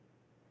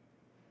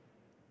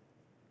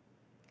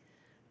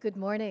Good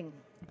morning.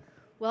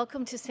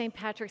 Welcome to St.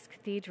 Patrick's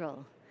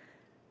Cathedral.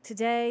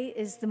 Today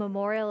is the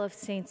memorial of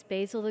Saints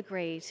Basil the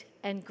Great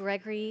and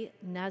Gregory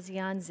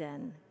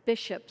Nazianzen,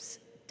 bishops,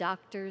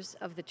 doctors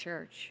of the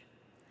Church.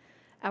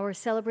 Our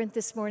celebrant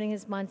this morning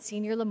is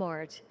Monsignor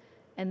Lamort,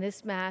 and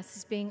this Mass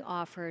is being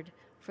offered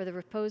for the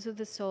repose of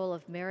the soul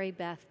of Mary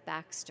Beth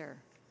Baxter.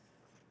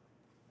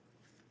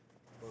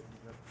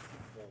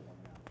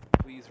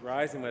 Please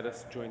rise and let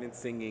us join in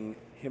singing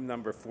hymn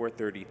number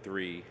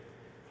 433,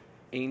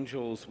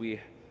 Angels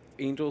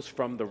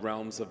from the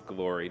Realms of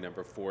Glory,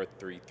 number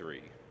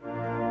 433.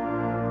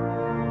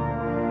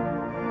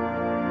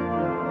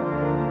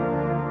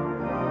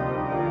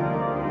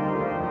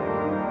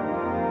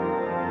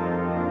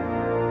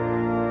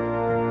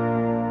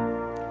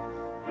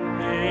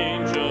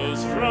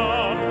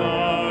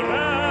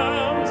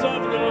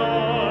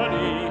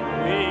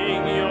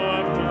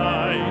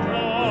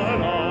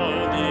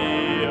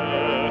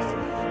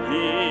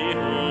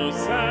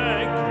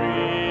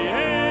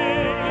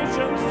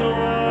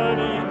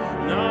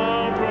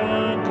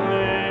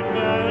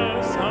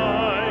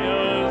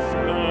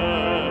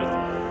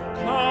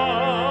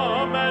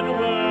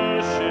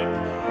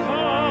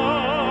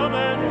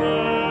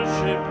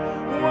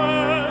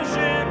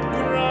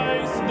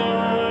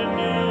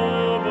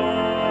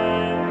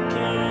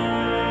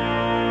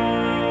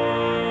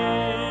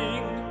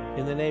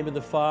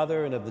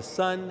 Father, and of the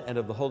Son, and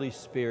of the Holy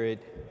Spirit.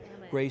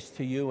 Amen. Grace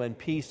to you and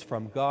peace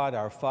from God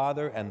our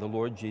Father and the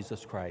Lord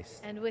Jesus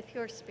Christ. And with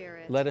your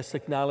spirit. Let us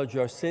acknowledge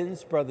our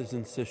sins, brothers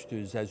and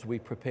sisters, as we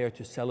prepare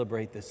to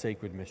celebrate the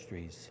sacred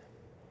mysteries.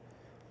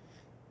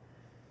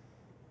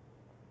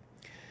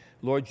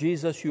 Lord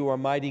Jesus, you are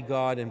mighty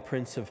God and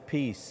Prince of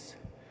Peace.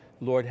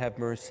 Lord, have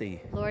mercy.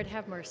 Lord,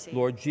 have mercy.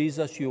 Lord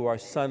Jesus, you are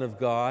Son of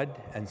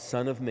God and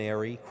Son of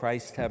Mary.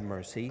 Christ, have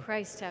mercy.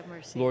 Christ, have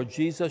mercy. Lord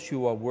Jesus,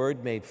 you are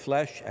Word made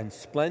flesh and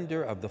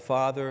splendor of the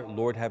Father.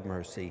 Lord, have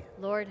mercy.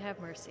 Lord, have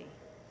mercy.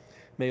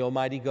 May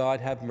Almighty God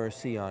have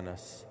mercy on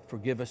us,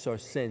 forgive us our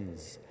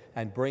sins,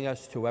 and bring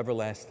us to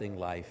everlasting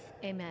life.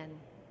 Amen.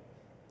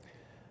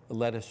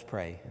 Let us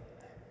pray.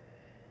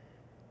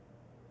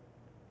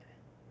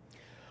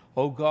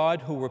 O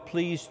God, who were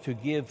pleased to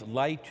give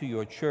light to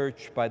your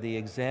church by the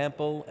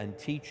example and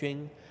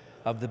teaching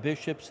of the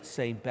bishops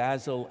St.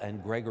 Basil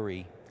and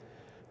Gregory,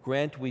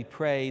 grant, we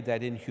pray,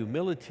 that in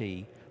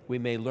humility we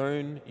may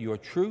learn your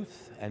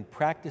truth and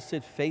practice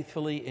it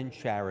faithfully in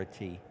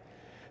charity.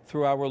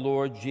 Through our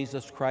Lord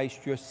Jesus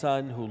Christ, your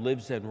Son, who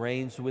lives and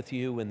reigns with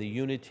you in the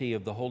unity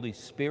of the Holy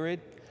Spirit,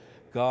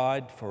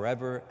 God,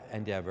 forever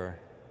and ever.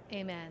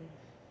 Amen.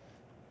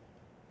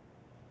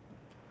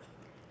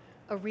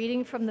 A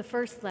reading from the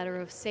first letter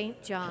of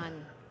St.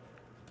 John.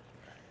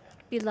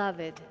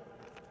 Beloved,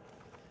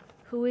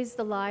 who is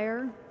the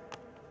liar?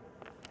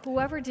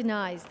 Whoever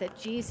denies that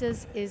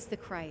Jesus is the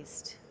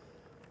Christ,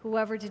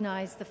 whoever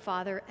denies the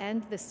Father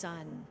and the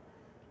Son,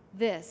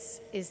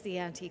 this is the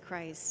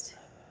Antichrist.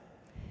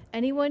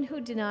 Anyone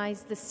who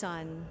denies the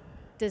Son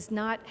does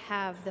not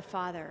have the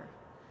Father,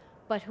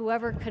 but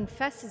whoever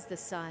confesses the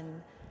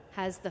Son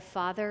has the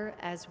Father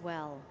as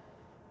well.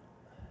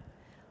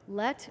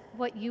 Let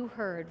what you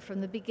heard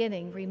from the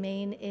beginning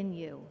remain in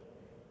you.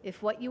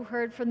 If what you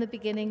heard from the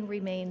beginning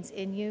remains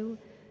in you,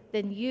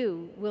 then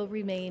you will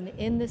remain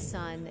in the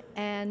Son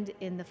and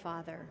in the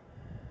Father.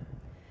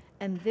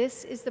 And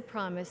this is the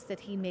promise that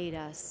he made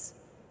us,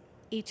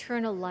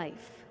 eternal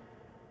life.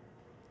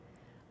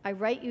 I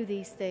write you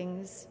these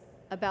things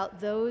about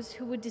those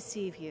who would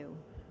deceive you.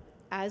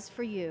 As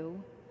for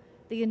you,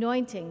 the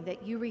anointing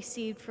that you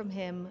received from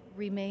him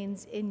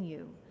remains in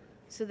you,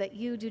 so that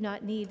you do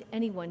not need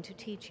anyone to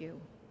teach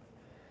you.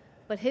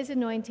 But his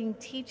anointing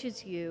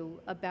teaches you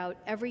about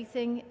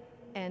everything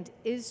and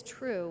is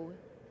true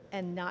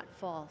and not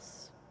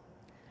false.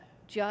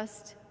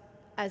 Just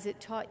as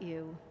it taught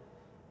you,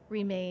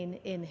 remain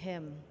in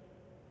him.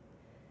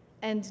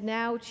 And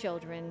now,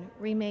 children,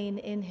 remain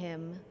in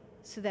him,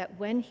 so that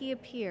when he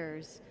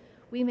appears,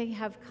 we may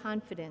have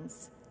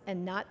confidence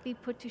and not be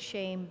put to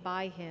shame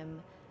by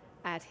him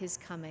at his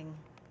coming.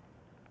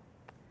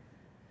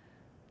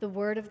 The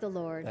word of the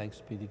Lord.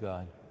 Thanks be to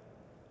God.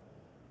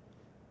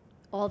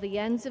 All the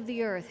ends of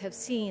the earth have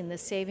seen the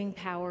saving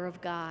power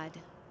of God.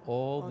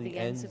 All the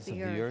ends of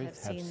the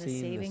earth have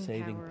seen the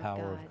saving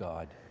power of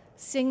God.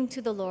 Sing to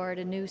the Lord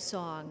a new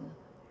song,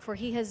 for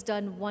he has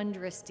done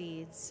wondrous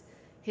deeds.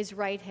 His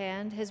right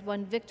hand has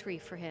won victory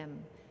for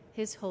him,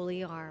 his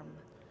holy arm.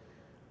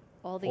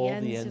 All the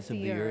ends of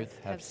the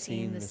earth have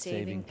seen the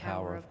saving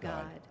power of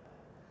God.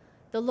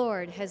 The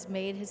Lord has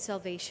made his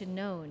salvation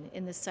known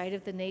in the sight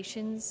of the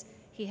nations.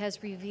 He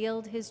has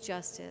revealed his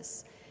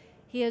justice.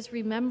 He has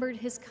remembered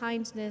his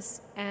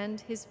kindness and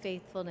his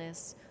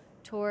faithfulness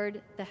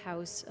toward the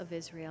house of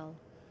Israel.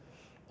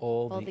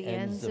 All the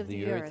ends of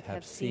the earth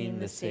have seen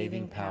the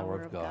saving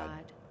power of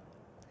God.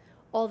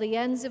 All the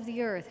ends of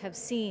the earth have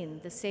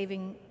seen the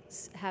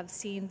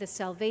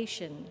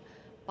salvation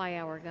by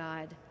our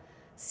God.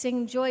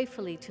 Sing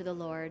joyfully to the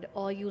Lord,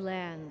 all you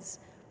lands.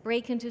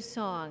 Break into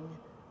song,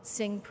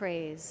 sing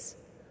praise.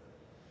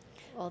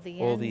 All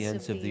the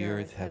ends of the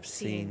earth have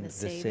seen the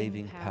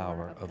saving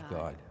power of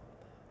God.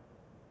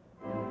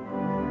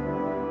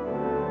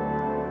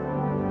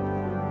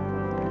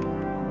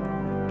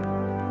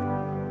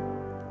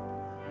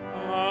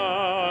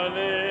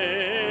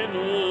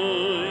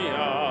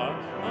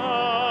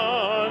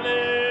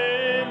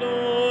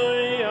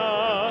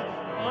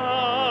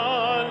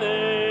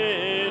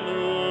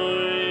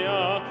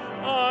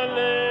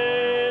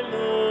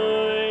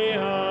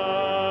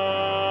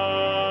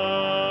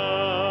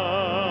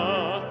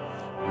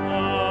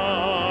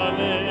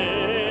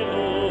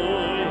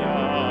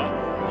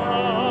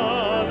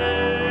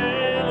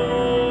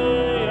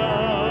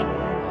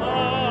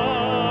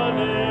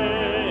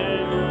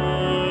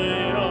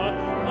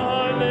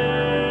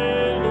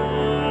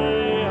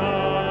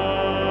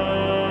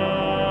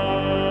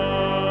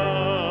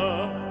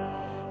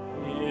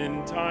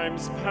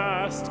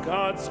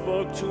 God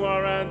spoke to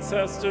our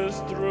ancestors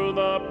through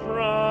the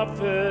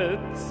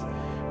prophets.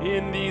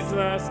 In these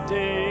last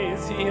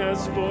days, he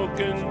has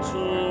spoken to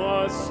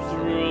us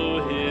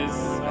through his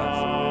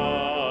Son.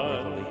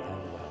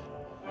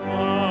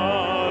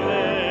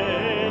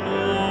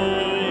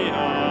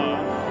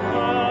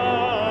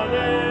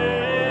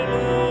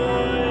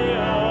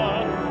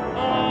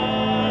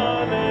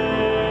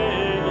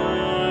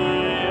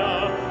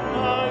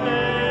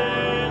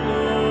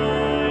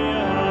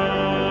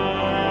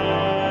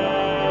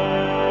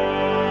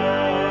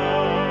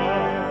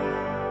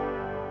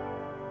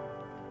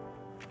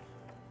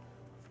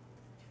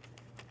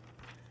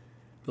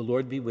 The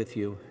Lord be with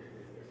you.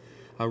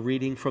 A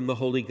reading from the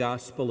Holy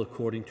Gospel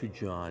according to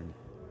John.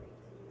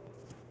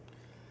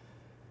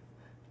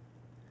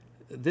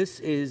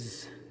 This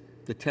is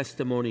the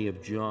testimony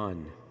of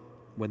John,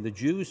 when the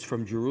Jews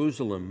from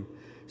Jerusalem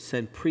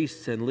sent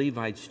priests and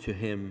Levites to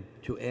him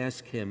to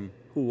ask him,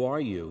 "Who are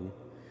you?"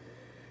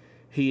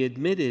 He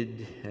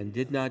admitted and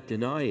did not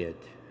deny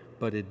it,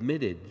 but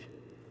admitted,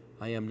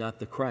 "I am not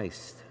the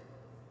Christ."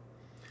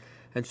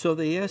 And so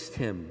they asked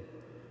him,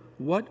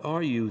 "What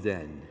are you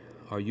then?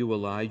 Are you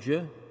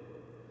Elijah?"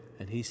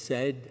 And he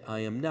said, "I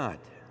am not."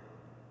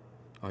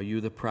 "Are you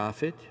the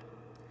prophet?"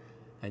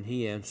 And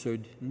he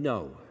answered,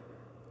 "No."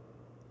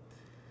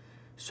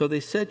 So they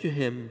said to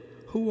him,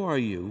 "Who are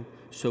you,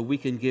 so we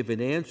can give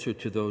an answer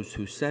to those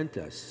who sent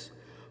us?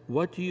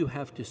 What do you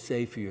have to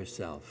say for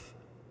yourself?"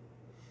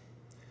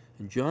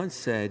 And John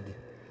said,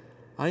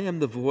 "I am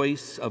the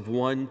voice of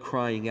one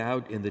crying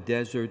out in the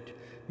desert,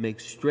 'Make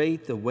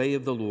straight the way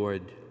of the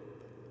Lord,'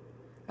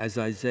 as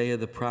Isaiah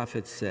the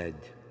prophet said."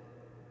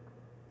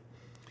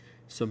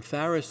 Some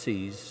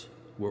Pharisees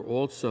were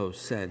also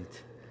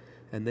sent,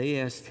 and they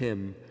asked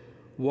him,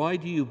 "Why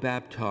do you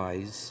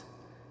baptize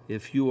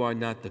if you are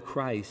not the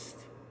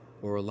Christ,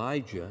 or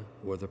Elijah,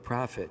 or the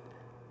prophet?"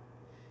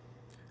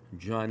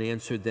 John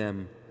answered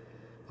them,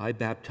 "I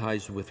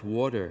baptize with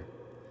water,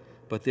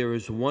 but there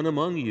is one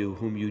among you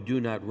whom you do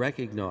not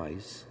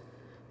recognize,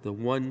 the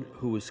one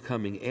who is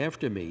coming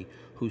after me,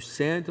 whose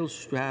sandal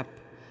strap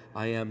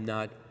I am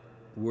not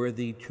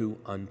worthy to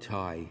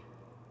untie."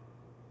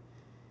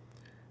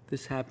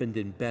 This happened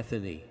in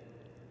Bethany,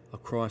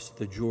 across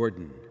the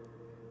Jordan,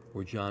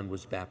 where John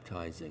was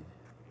baptizing.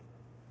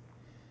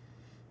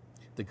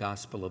 The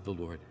Gospel of the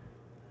Lord.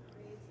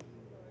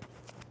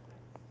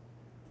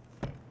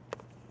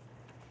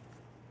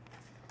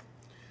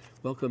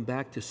 Welcome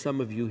back to some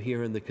of you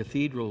here in the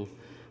cathedral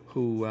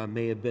who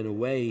may have been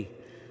away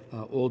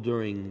all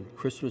during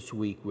Christmas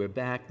week. We're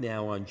back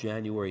now on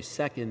January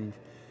 2nd,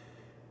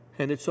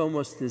 and it's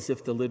almost as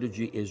if the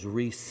liturgy is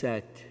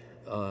reset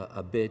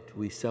a bit.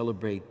 We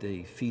celebrate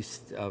the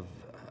feast of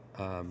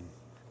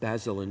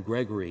Basil and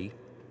Gregory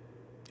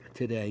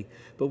today,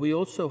 but we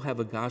also have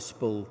a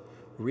gospel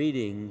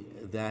reading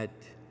that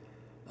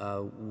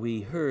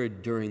we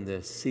heard during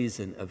the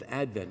season of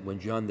Advent when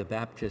John the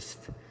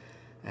Baptist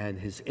and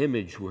his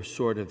image were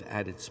sort of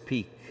at its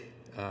peak.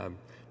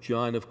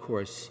 John, of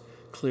course,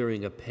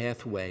 clearing a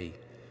pathway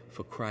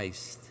for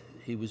Christ.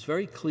 He was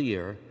very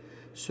clear,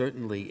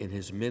 certainly in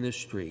his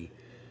ministry.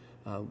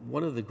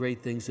 One of the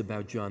great things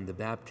about John the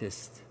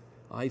Baptist,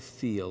 I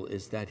feel,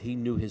 is that he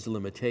knew his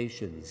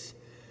limitations,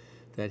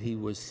 that he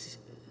was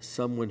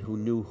someone who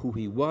knew who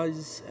he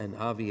was and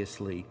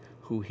obviously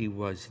who he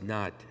was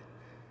not.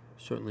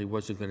 Certainly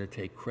wasn't going to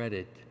take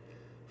credit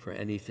for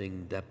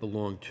anything that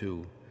belonged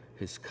to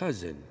his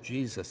cousin,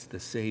 Jesus, the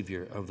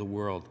Savior of the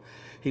world.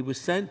 He was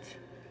sent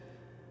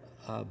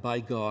by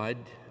God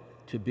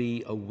to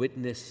be a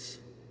witness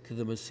to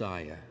the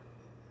Messiah.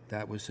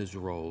 That was his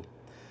role.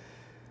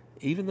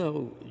 Even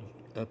though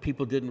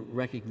people didn't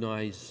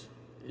recognize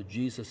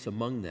Jesus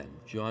among them,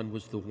 John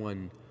was the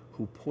one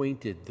who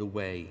pointed the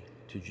way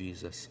to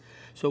Jesus.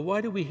 So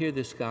why do we hear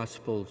this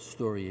gospel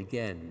story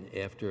again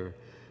after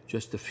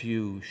just a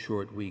few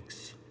short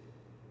weeks?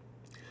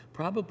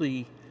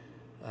 Probably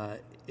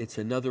it's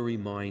another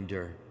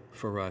reminder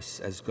for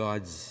us as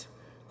God's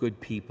good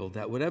people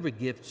that whatever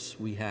gifts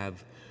we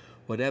have,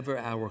 whatever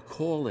our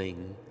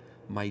calling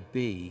might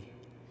be,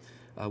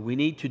 we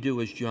need to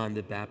do as John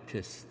the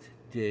Baptist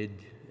did,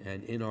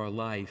 and in our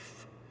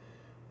life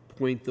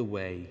point the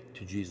way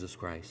to Jesus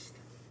Christ.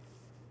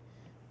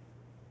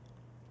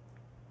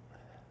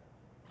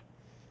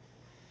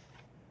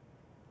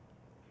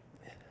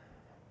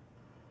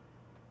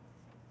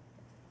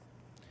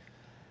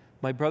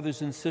 My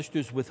brothers and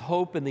sisters, with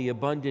hope in the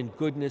abundant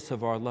goodness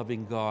of our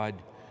loving God,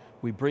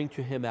 we bring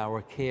to him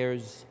our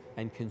cares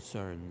and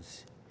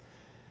concerns.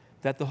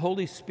 That the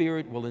Holy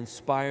Spirit will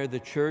inspire the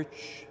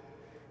Church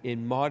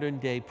in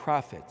modern-day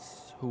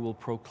prophets who will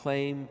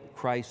proclaim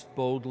Christ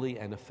boldly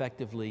and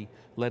effectively,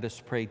 let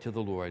us pray to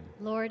the Lord.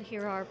 Lord,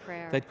 hear our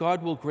prayer. That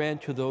God will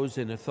grant to those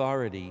in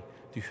authority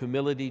the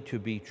humility to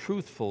be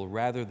truthful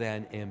rather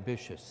than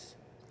ambitious.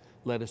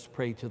 Let us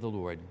pray to the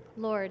Lord.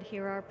 Lord,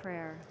 hear our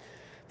prayer.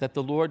 That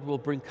the Lord will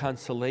bring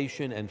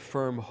consolation and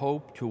firm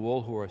hope to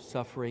all who are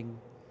suffering.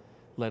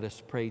 Let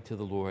us pray to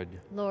the Lord.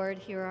 Lord,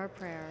 hear our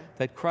prayer.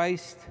 That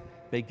Christ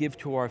may give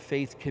to our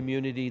faith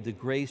community the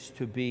grace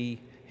to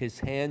be his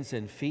hands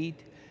and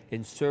feet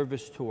in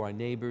service to our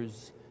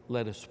neighbors.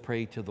 Let us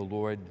pray to the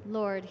Lord.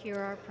 Lord, hear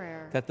our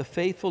prayer. That the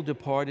faithful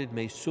departed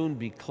may soon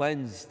be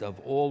cleansed of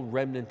all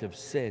remnant of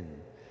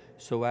sin,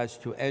 so as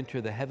to enter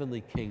the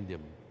heavenly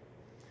kingdom.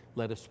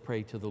 Let us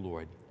pray to the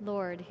Lord.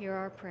 Lord, hear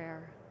our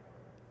prayer.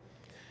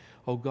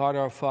 O God,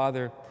 our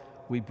Father,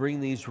 we bring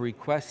these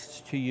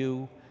requests to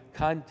you,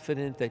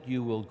 confident that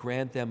you will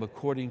grant them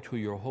according to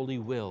your holy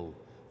will,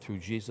 through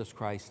Jesus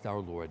Christ our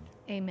Lord.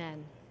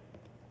 Amen.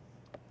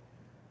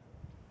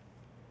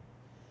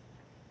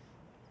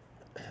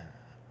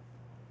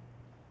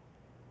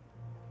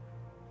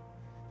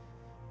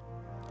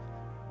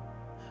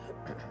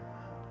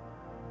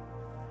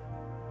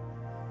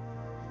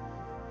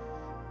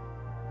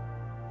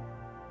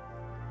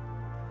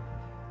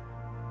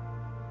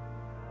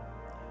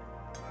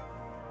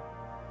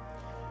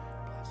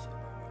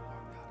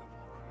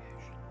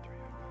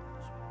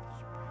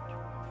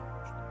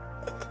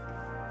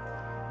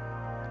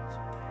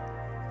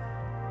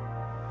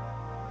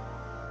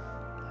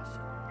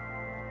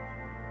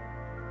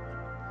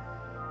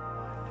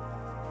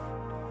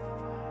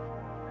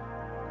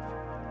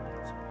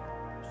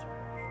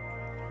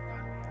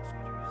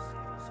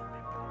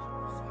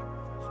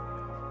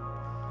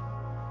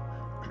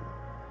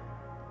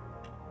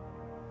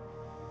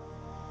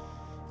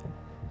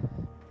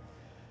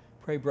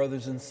 Pray,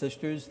 brothers and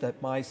sisters,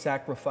 that my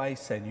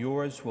sacrifice and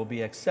yours will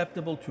be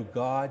acceptable to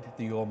God,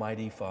 the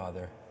Almighty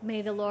Father.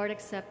 May the Lord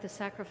accept the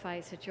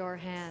sacrifice at your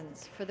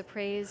hands for the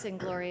praise and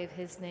glory of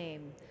his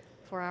name,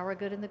 for our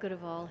good and the good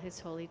of all his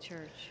holy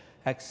church.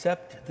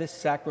 Accept this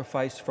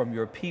sacrifice from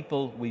your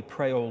people, we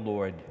pray, O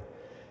Lord,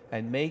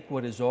 and make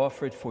what is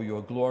offered for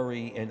your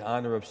glory in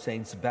honor of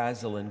Saints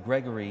Basil and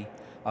Gregory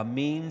a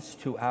means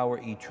to our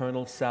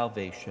eternal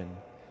salvation,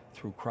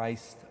 through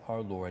Christ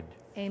our Lord.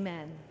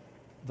 Amen.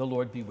 The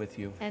Lord be with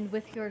you. And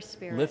with your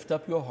spirit. Lift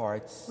up your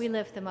hearts. We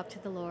lift them up to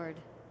the Lord.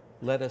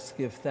 Let us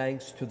give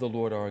thanks to the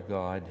Lord our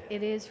God.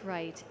 It is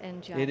right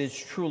and just. It is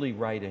truly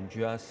right and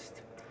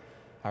just,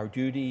 our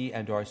duty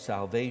and our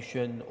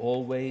salvation,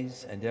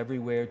 always and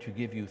everywhere to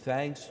give you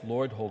thanks,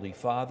 Lord, Holy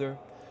Father,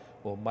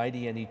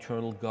 Almighty and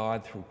eternal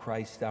God, through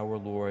Christ our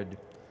Lord.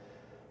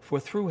 For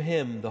through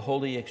him the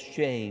holy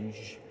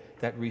exchange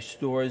that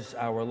restores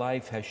our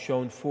life has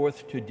shone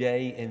forth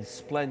today in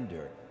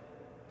splendor.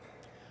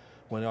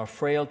 When our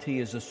frailty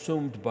is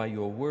assumed by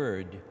your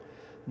word,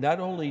 not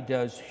only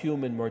does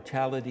human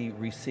mortality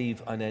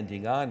receive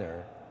unending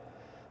honor,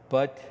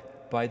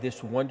 but by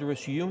this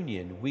wondrous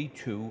union we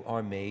too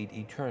are made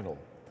eternal.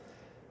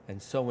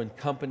 And so in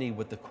company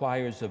with the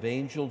choirs of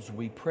angels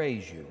we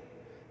praise you,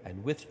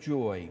 and with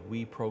joy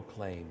we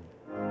proclaim.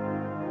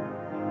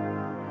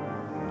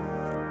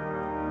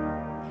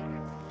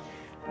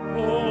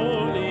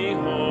 Holy,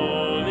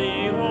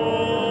 holy, holy,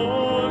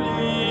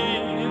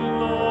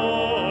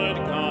 Lord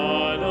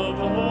God of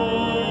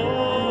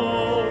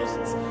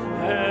hosts,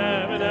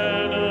 heaven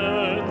and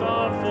earth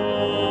are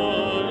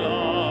full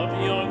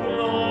of your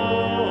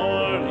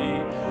glory.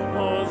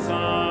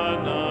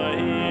 Hosanna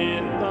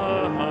in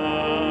the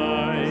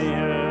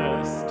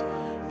highest.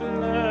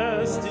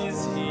 Blessed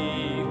is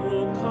he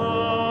who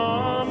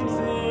comes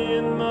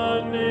in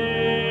the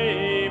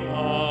name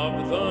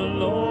of the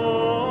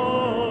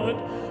Lord.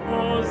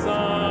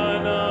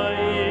 Hosanna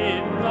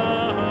in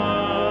the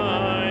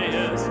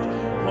highest.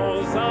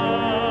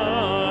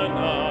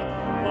 Hosanna,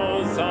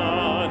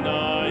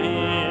 Hosanna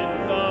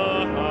in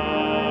the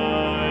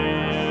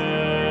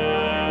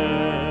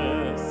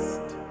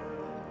highest.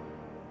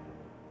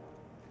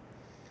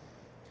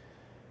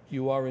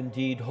 You are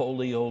indeed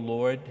holy, O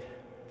Lord,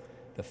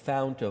 the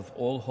fount of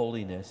all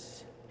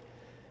holiness.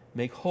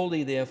 Make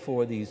holy,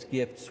 therefore, these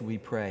gifts, we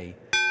pray,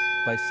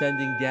 by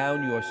sending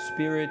down your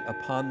Spirit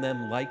upon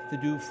them like the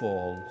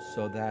dewfall,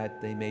 so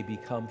that they may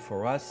become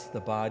for us the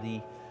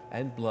body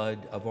and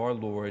blood of our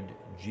Lord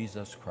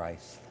Jesus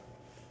Christ.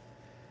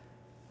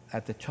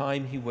 At the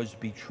time he was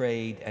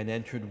betrayed and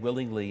entered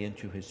willingly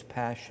into his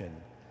passion,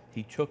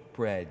 he took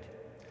bread,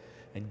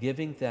 and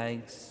giving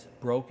thanks,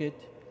 broke it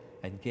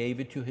and gave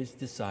it to his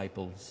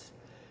disciples,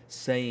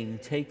 saying,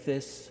 "Take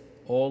this,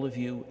 all of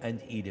you, and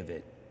eat of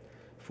it,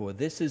 for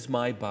this is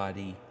my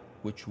body,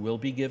 which will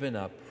be given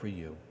up for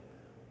you.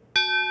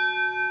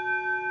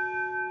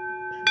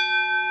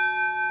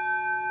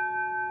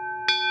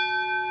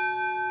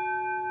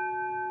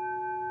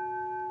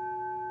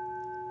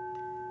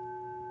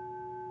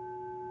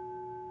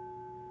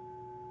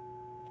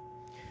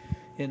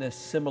 In a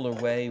similar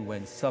way,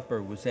 when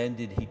supper was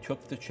ended, he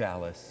took the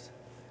chalice,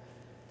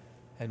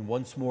 and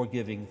once more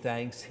giving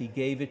thanks, he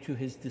gave it to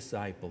his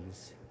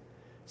disciples,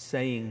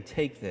 saying,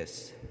 "Take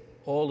this,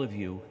 all of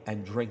you,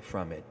 and drink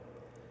from it,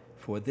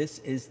 for this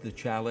is the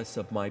chalice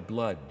of my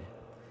blood,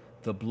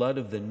 the blood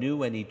of the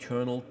new and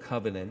eternal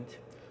covenant,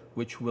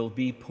 which will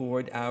be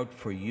poured out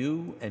for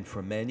you and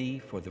for many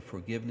for the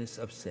forgiveness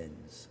of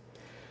sins.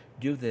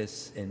 Do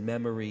this in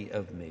memory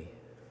of me."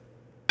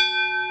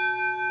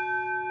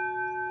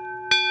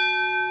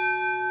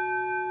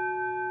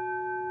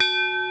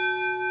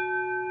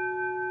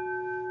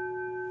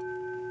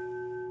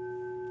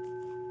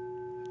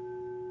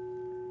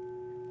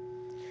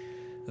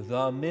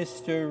 The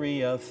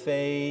mystery of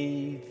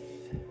faith.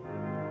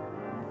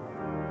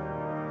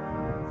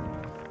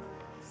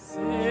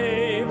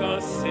 Save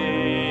us,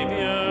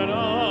 Savior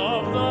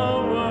of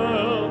the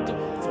world,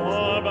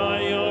 for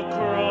by your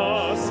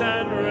cross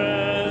and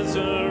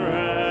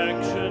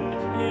resurrection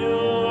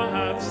you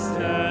have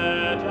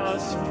set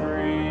us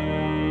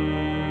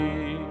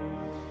free.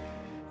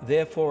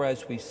 Therefore,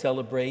 as we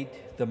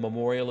celebrate the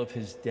memorial of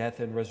his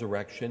death and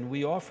resurrection,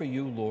 we offer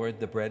you,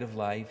 Lord, the bread of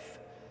life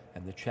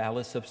and the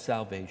chalice of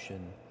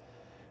salvation,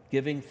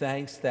 giving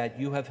thanks that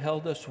you have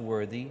held us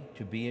worthy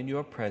to be in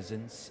your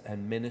presence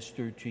and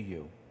minister to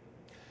you.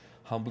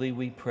 Humbly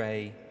we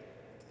pray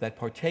that,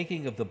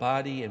 partaking of the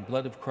body and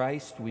blood of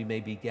Christ, we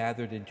may be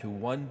gathered into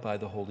one by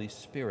the Holy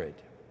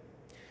Spirit.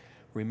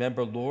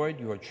 Remember, Lord,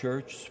 your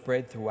church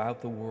spread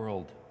throughout the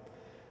world,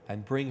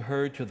 and bring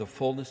her to the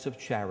fullness of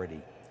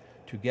charity,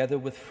 together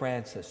with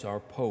Francis,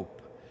 our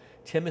Pope,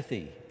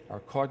 Timothy, our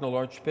Cardinal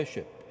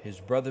Archbishop, his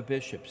brother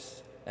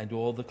bishops, and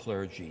all the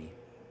clergy.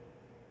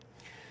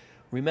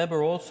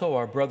 Remember also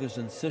our brothers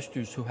and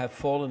sisters who have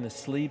fallen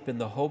asleep in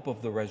the hope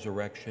of the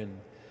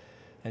resurrection,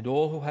 and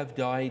all who have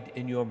died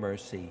in your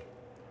mercy.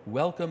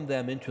 Welcome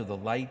them into the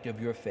light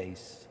of your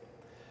face.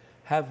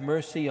 Have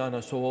mercy on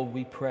us all,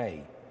 we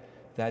pray,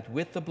 that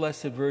with the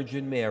Blessed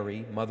Virgin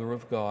Mary, Mother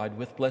of God,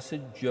 with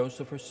blessed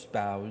Joseph, her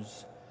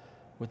spouse,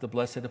 with the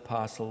blessed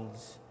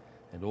apostles,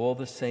 and all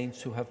the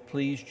saints who have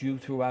pleased you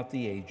throughout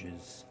the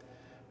ages,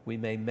 we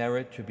may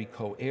merit to be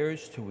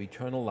co-heirs to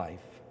eternal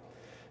life,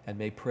 and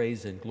may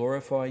praise and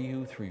glorify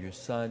you through your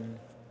Son,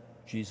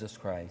 Jesus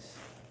Christ.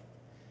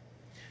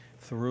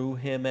 Through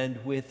him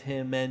and with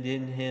him and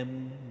in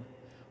him,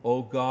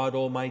 O God,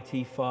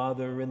 Almighty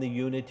Father, in the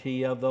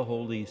unity of the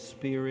Holy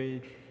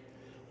Spirit,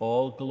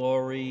 all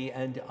glory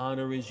and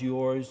honor is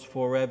yours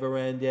forever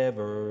and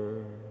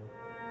ever.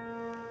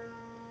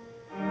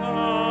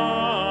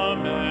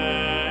 Amen.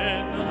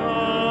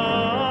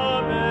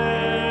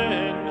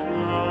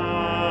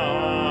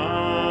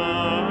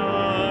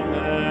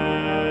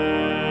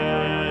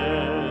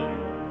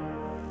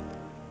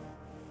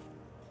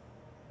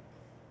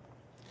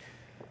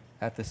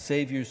 At the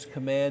Savior's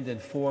command,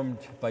 informed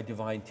by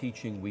divine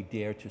teaching, we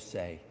dare to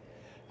say,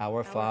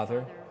 Our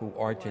Father, who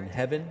art in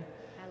heaven,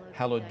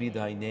 hallowed be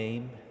thy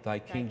name. Thy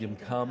kingdom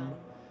come,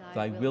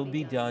 thy will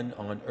be done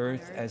on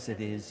earth as it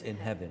is in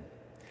heaven.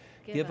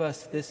 Give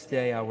us this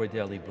day our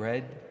daily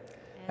bread,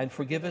 and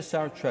forgive us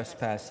our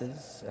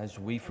trespasses, as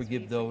we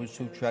forgive those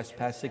who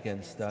trespass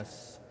against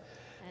us.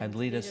 And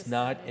lead us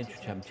not into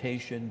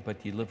temptation,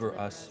 but deliver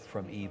us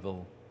from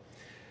evil.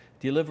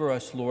 Deliver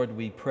us, Lord,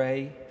 we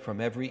pray,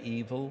 from every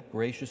evil.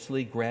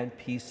 Graciously grant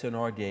peace in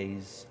our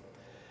days,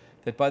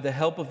 that by the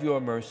help of your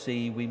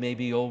mercy we may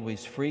be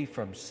always free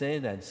from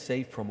sin and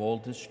safe from all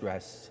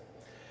distress,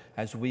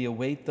 as we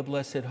await the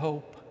blessed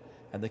hope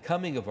and the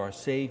coming of our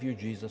Savior,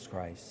 Jesus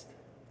Christ.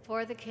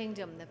 For the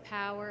kingdom, the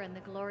power, and the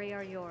glory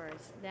are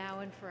yours, now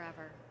and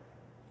forever.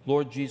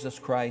 Lord Jesus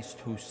Christ,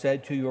 who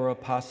said to your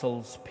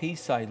apostles,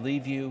 Peace I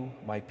leave you,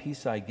 my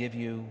peace I give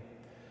you,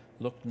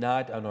 look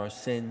not on our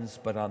sins,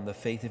 but on the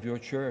faith of your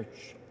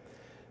church,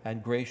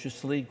 and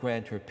graciously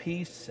grant her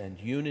peace and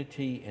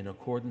unity in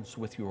accordance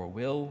with your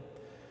will,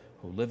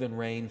 who live and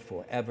reign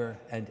forever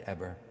and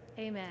ever.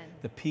 Amen.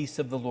 The peace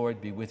of the Lord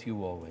be with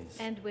you always.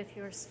 And with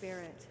your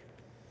spirit.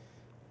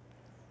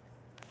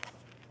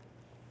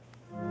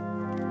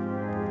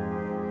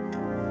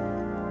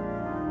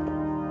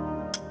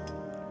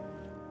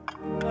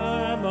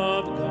 Lamb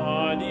of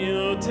God,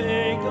 you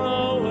take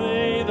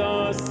away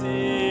the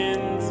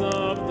sins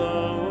of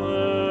the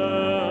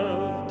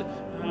world.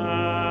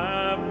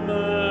 Have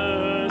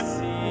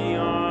mercy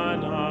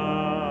on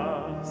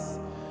us.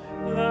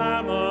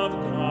 Lamb of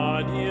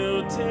God,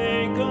 you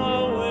take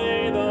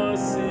away the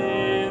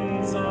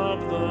sins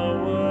of the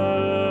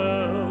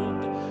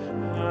world.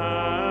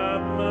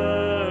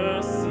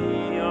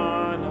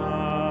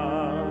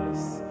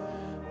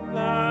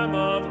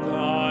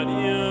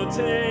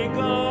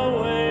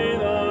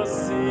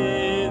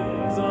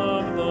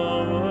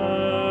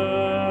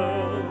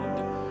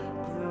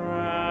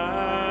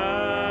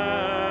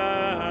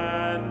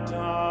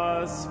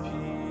 us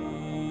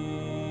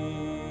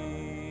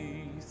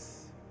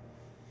peace.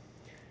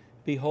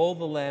 Behold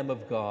the Lamb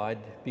of God,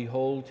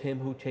 behold him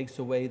who takes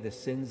away the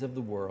sins of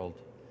the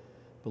world.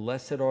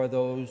 Blessed are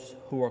those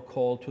who are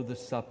called to the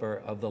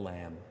supper of the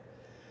Lamb.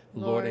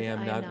 Lord, I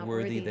am not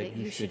worthy that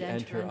you should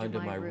enter under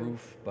my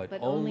roof, but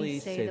only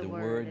say the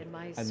word,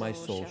 and my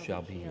soul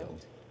shall be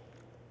healed.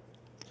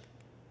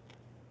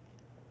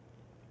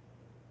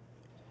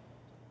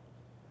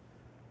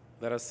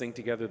 Let us sing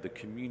together the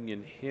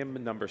communion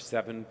hymn number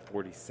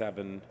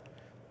 747,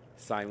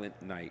 Silent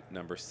Night,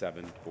 number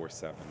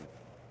 747.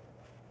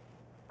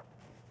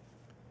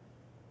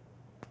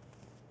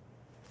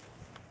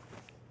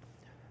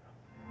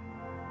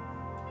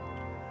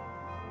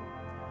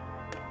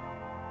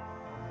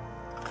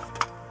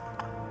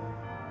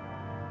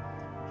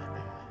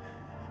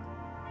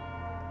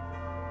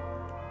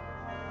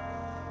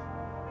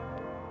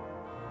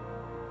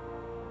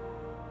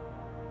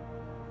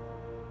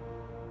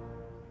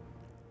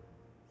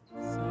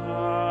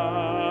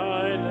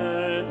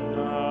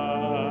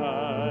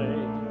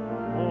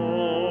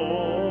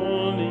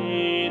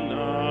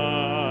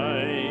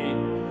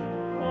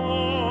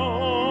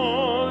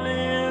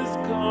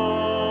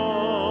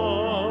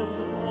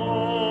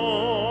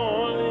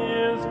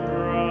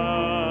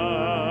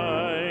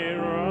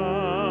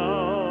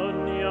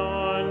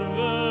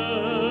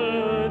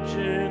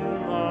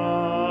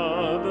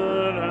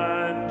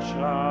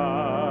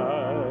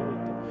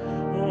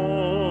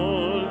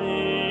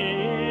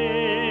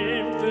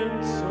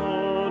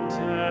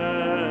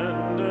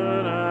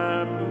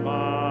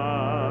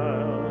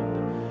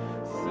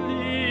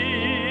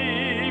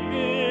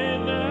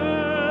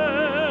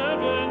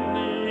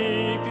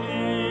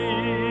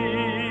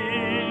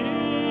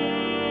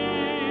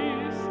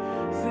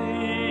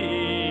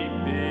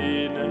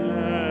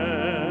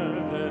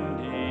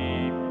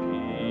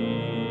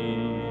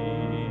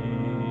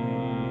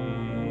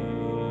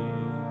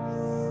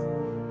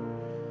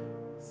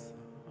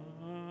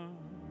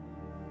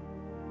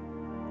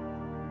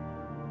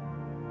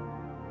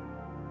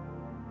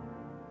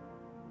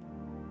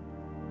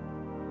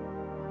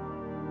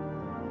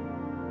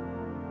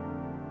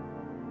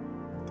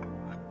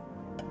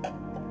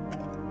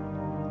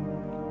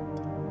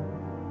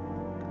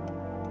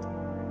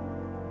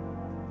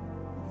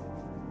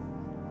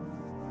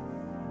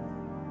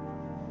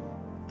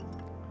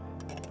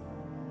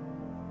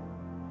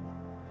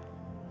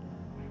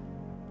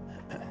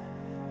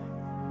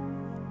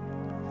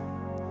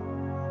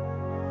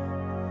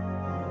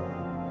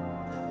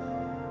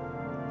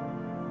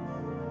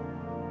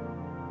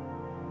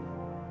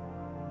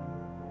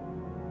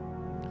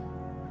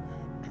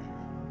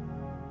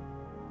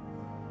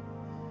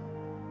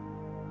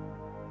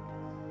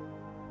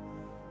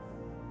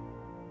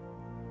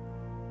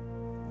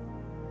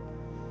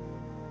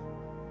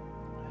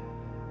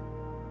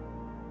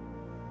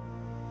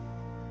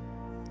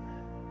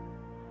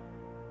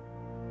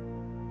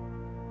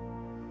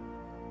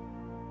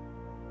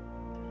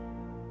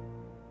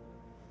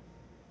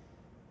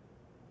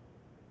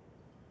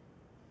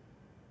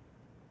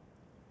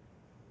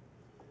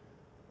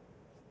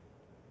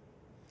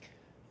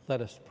 Let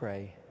us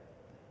pray.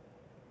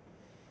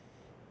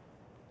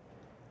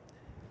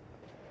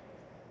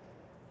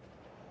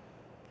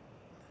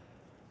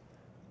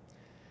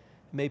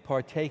 May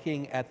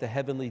partaking at the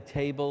heavenly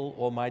table,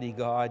 Almighty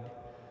God,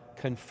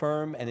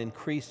 confirm and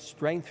increase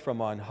strength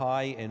from on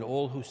high in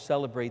all who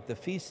celebrate the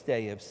feast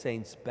day of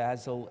Saints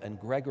Basil and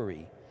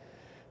Gregory,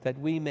 that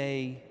we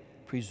may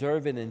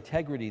preserve in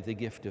integrity the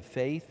gift of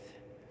faith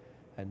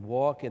and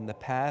walk in the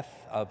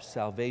path of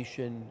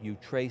salvation you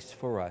trace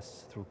for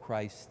us through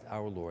Christ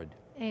our Lord.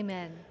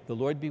 Amen. The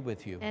Lord be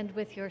with you. And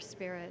with your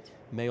spirit.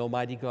 May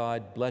Almighty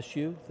God bless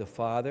you, the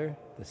Father,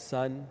 the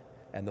Son,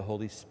 and the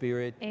Holy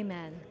Spirit.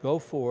 Amen. Go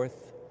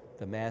forth.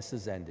 The Mass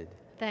is ended.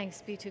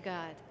 Thanks be to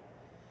God.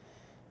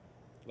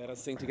 Let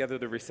us sing together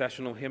the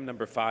recessional hymn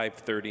number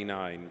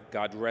 539,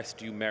 God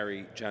Rest You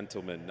Merry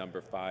Gentlemen,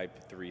 number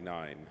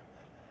 539.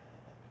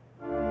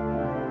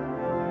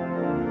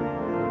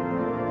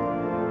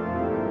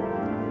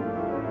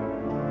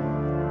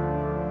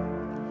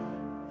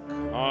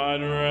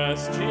 God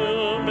rest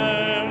you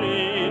merry